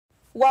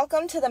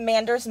Welcome to the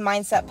Manders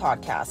Mindset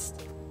Podcast.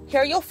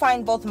 Here you'll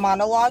find both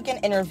monologue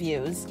and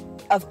interviews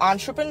of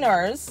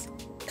entrepreneurs,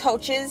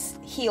 coaches,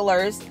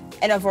 healers,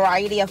 and a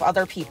variety of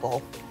other people,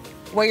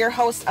 where your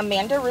host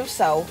Amanda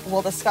Russo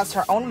will discuss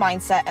her own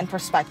mindset and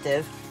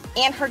perspective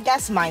and her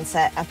guest's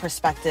mindset and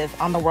perspective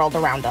on the world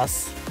around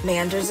us.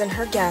 Manders and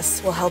her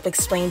guests will help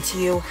explain to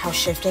you how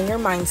shifting your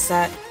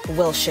mindset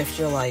will shift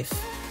your life.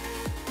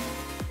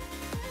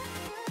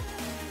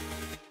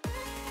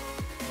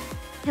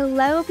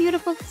 Hello,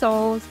 beautiful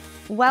souls.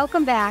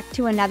 Welcome back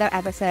to another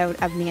episode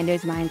of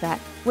Manders Mindset,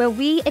 where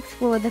we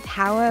explore the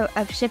power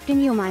of shifting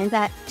your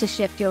mindset to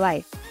shift your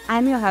life.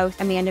 I'm your host,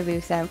 Amanda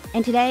Russo,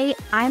 and today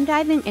I'm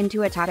diving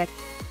into a topic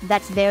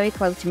that's very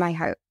close to my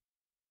heart: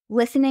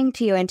 listening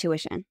to your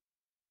intuition.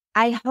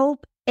 I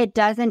hope it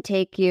doesn't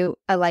take you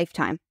a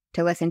lifetime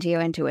to listen to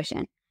your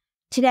intuition.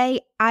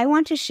 Today, I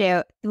want to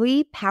share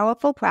 3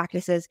 powerful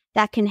practices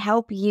that can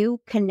help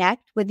you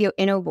connect with your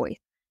inner voice.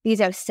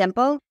 These are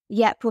simple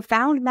yet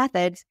profound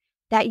methods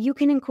that you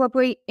can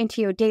incorporate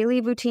into your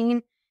daily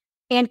routine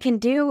and can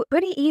do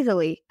pretty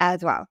easily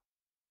as well.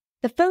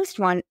 The first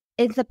one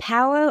is the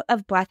power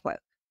of breath work.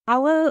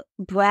 Our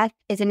breath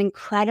is an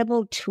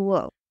incredible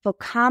tool for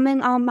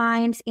calming our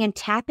minds and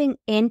tapping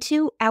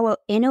into our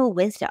inner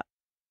wisdom.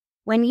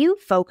 When you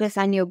focus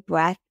on your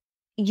breath,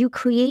 you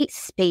create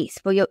space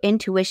for your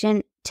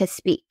intuition to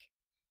speak.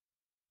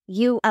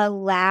 You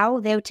allow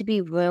there to be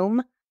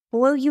room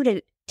for you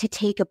to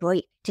take a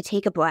break, to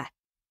take a breath.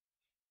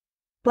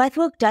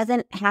 Breathwork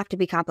doesn't have to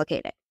be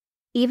complicated.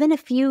 Even a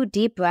few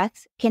deep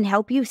breaths can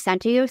help you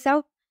center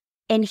yourself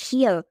and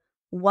hear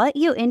what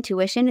your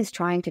intuition is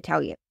trying to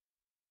tell you.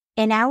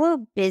 In our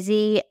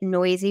busy,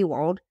 noisy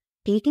world,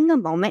 taking a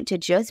moment to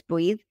just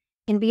breathe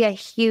can be a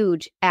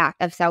huge act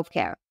of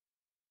self-care.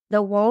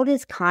 The world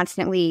is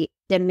constantly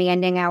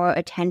demanding our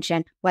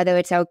attention, whether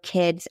it's our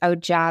kids, our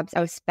jobs,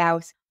 our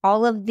spouse,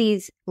 all of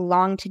these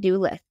long to-do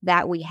lists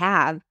that we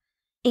have.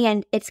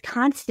 And it's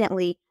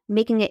constantly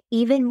making it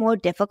even more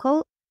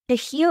difficult to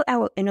hear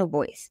our inner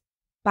voice.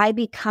 By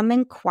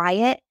becoming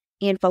quiet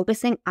and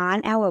focusing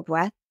on our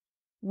breath,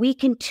 we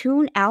can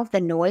tune out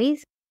the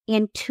noise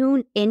and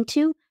tune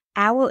into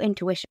our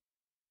intuition.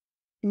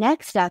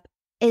 Next up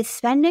is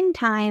spending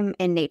time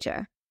in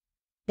nature.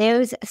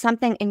 There's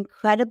something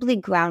incredibly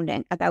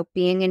grounding about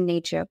being in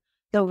nature,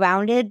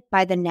 surrounded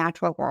by the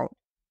natural world.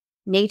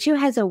 Nature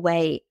has a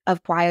way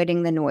of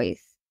quieting the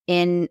noise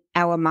in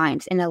our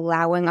minds and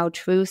allowing our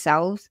true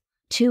selves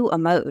to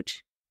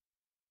emerge.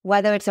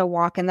 Whether it's a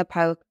walk in the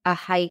park, a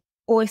hike,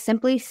 or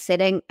simply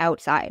sitting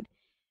outside,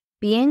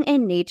 being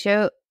in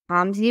nature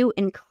calms you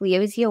and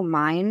clears your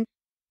mind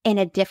in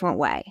a different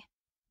way.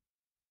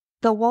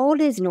 The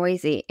world is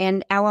noisy,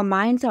 and our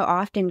minds are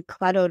often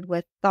cluttered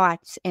with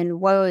thoughts and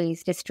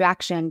worries,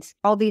 distractions,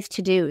 all these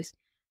to-dos.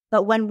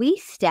 But when we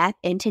step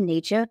into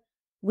nature,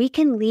 we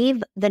can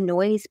leave the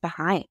noise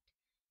behind.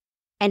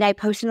 And I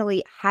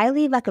personally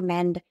highly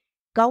recommend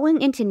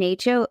going into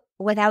nature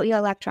without your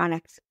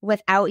electronics,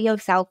 without your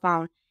cell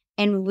phone,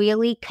 and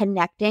really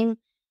connecting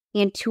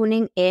and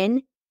tuning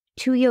in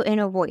to your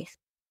inner voice.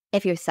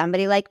 If you're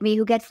somebody like me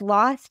who gets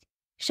lost,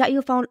 shut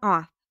your phone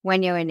off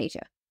when you're in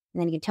nature.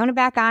 And then you can turn it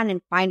back on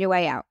and find your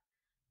way out.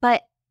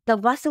 But the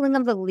rustling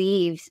of the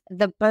leaves,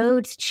 the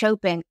birds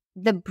chirping,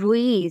 the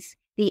breeze,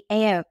 the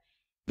air,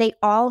 they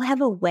all have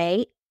a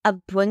way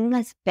of bringing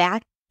us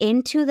back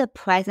into the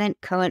present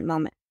current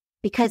moment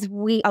because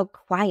we are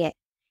quiet.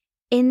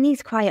 In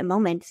these quiet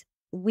moments,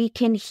 we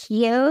can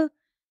hear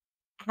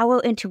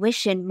our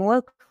intuition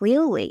more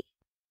clearly.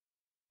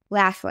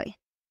 Lastly,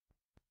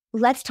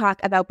 let's talk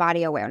about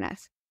body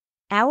awareness.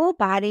 Our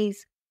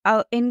bodies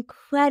are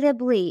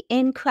incredibly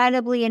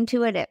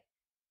intuitive.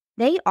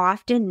 They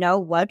often know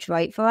what's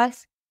right for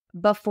us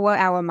before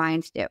our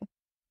minds do.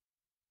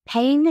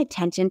 Paying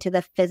attention to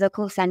the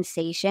physical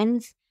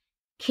sensations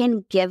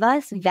can give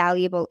us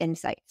valuable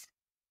insights.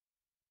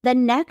 The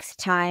next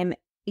time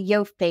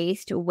you're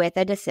faced with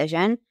a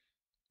decision,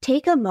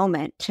 take a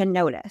moment to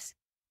notice.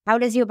 How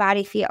does your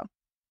body feel?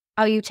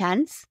 Are you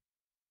tense?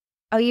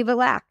 Are you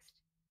relaxed?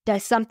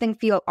 Does something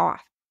feel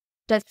off?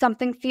 Does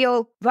something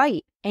feel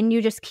right and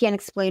you just can't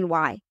explain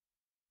why?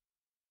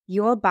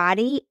 Your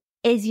body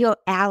is your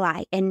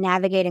ally in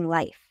navigating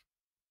life,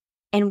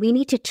 and we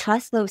need to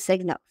trust those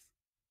signals.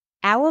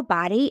 Our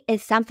body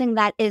is something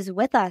that is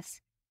with us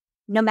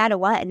no matter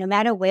what, no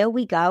matter where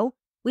we go.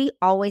 We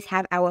always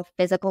have our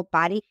physical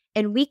body,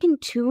 and we can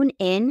tune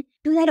in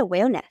to that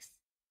awareness.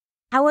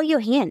 How are your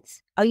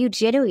hands? Are you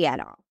jittery at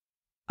all?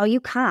 Are you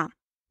calm?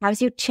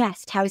 How's your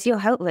chest? How's your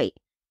heart rate?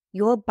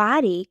 Your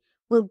body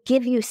will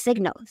give you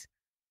signals.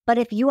 But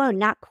if you are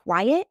not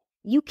quiet,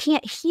 you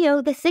can't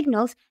hear the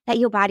signals that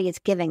your body is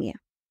giving you.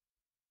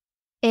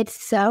 It's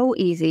so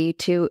easy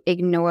to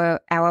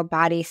ignore our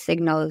body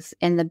signals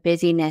in the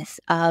busyness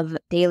of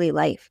daily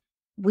life.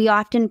 We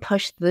often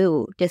push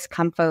through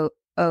discomfort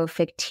or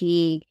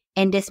fatigue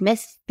and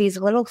dismiss these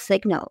little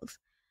signals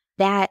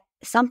that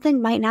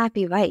something might not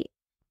be right.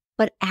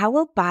 But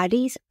our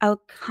bodies are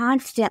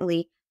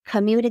constantly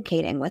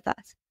communicating with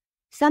us.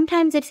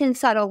 Sometimes it's in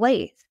subtle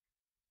ways.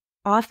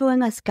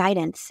 offering us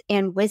guidance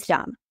and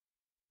wisdom.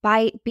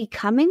 By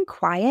becoming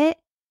quiet,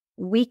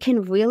 we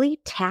can really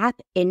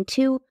tap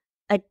into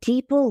a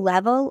deeper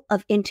level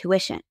of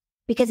intuition.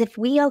 Because if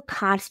we are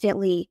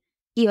constantly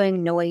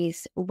hearing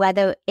noise,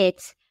 whether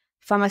it's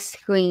from a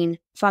screen,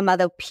 from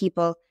other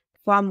people,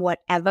 from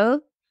whatever,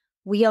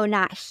 we are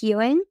not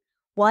hearing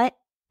what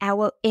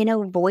our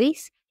inner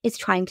voice is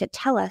trying to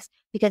tell us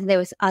because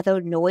there is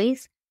other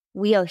noise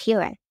we are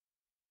hearing.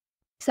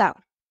 So,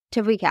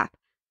 to recap,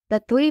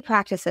 the 3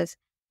 practices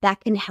that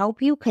can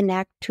help you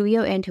connect to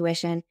your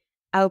intuition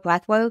are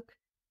breathwork,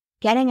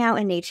 getting out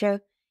in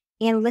nature,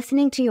 and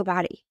listening to your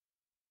body.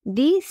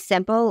 These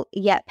simple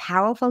yet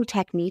powerful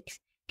techniques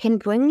can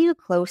bring you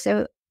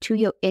closer to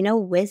your inner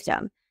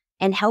wisdom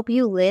and help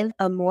you live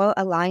a more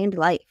aligned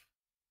life.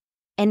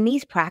 And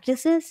these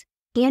practices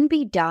can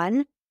be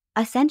done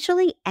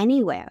essentially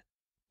anywhere,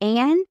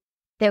 and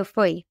they're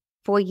free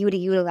for you to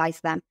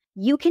utilize them.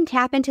 You can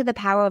tap into the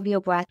power of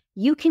your breath,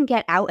 you can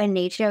get out in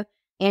nature,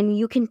 and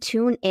you can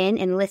tune in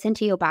and listen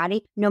to your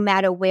body no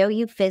matter where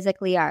you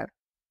physically are.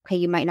 Okay,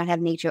 you might not have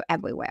nature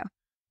everywhere,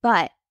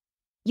 but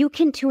you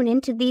can tune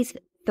into these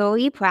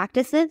 3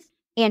 practices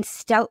and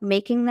start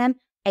making them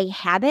a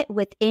habit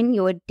within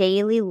your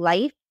daily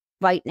life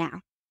right now.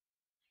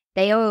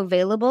 They are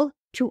available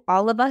to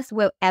all of us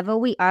wherever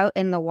we are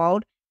in the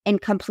world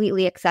and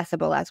completely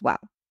accessible as well.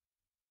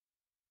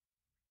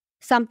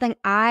 Something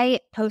I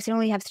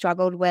personally have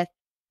struggled with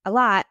a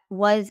lot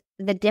was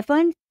the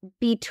difference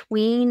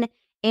between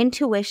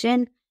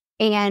intuition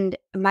and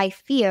my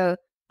fear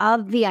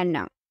of the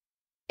unknown.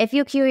 If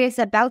you're curious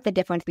about the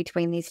difference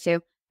between these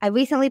two, I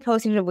recently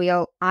posted a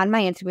reel on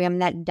my Instagram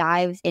that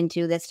dives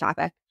into this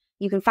topic.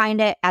 You can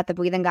find it at The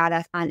Breathing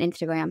Goddess on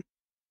Instagram.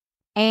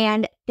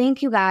 And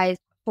thank you guys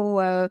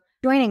for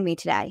joining me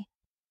today.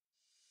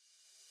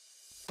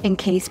 In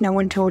case no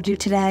one told you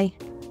today,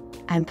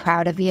 I'm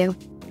proud of you.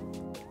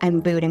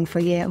 I'm rooting for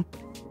you.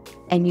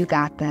 And you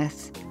got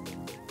this.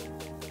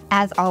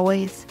 As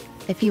always,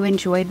 if you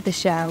enjoyed the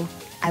show,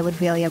 I would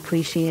really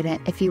appreciate it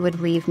if you would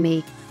leave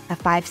me a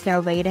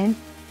 5-star rating,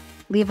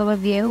 leave a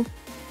review,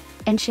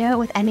 and share it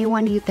with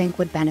anyone you think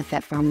would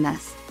benefit from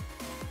this.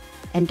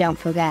 And don't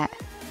forget,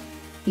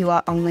 you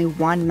are only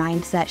one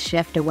mindset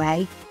shift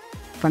away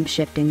from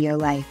shifting your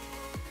life.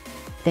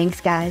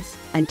 Thanks, guys.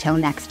 Until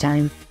next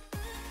time.